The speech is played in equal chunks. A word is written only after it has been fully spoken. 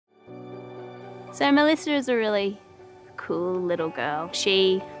So Melissa is a really cool little girl.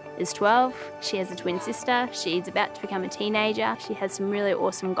 She is 12, she has a twin sister, she's about to become a teenager. She has some really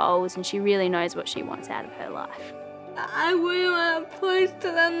awesome goals and she really knows what she wants out of her life. I really want to prove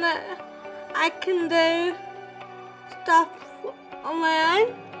to them that I can do stuff on my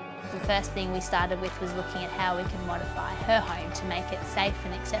own. The first thing we started with was looking at how we can modify her home to make it safe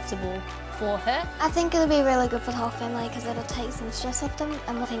and accessible for her. I think it'll be really good for the whole family because it'll take some stress off them,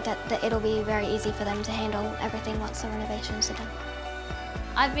 and I think that it'll be very easy for them to handle everything once the renovations are done.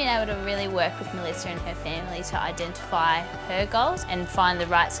 I've been able to really work with Melissa and her family to identify her goals and find the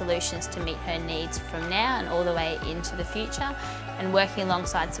right solutions to meet her needs from now and all the way into the future, and working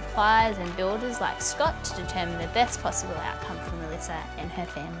alongside suppliers and builders like Scott to determine the best possible outcome for Melissa and her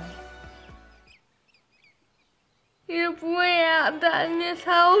family. You've way outdone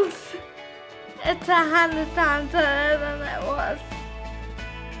yourselves. It's 100 times harder than it was.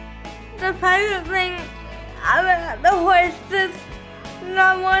 The favourite thing about the hoist is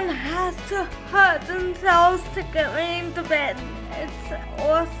no one has to hurt themselves to get me into bed. It's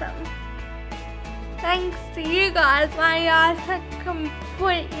awesome. Thanks to you guys, my eyes are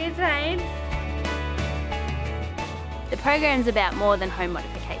completely changed. The program's about more than home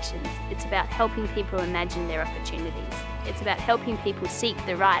modifications. It's about helping people imagine their opportunities. It's about helping people seek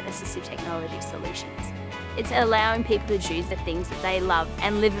the right assistive technology solutions. It's allowing people to choose the things that they love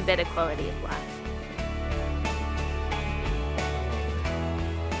and live a better quality of life.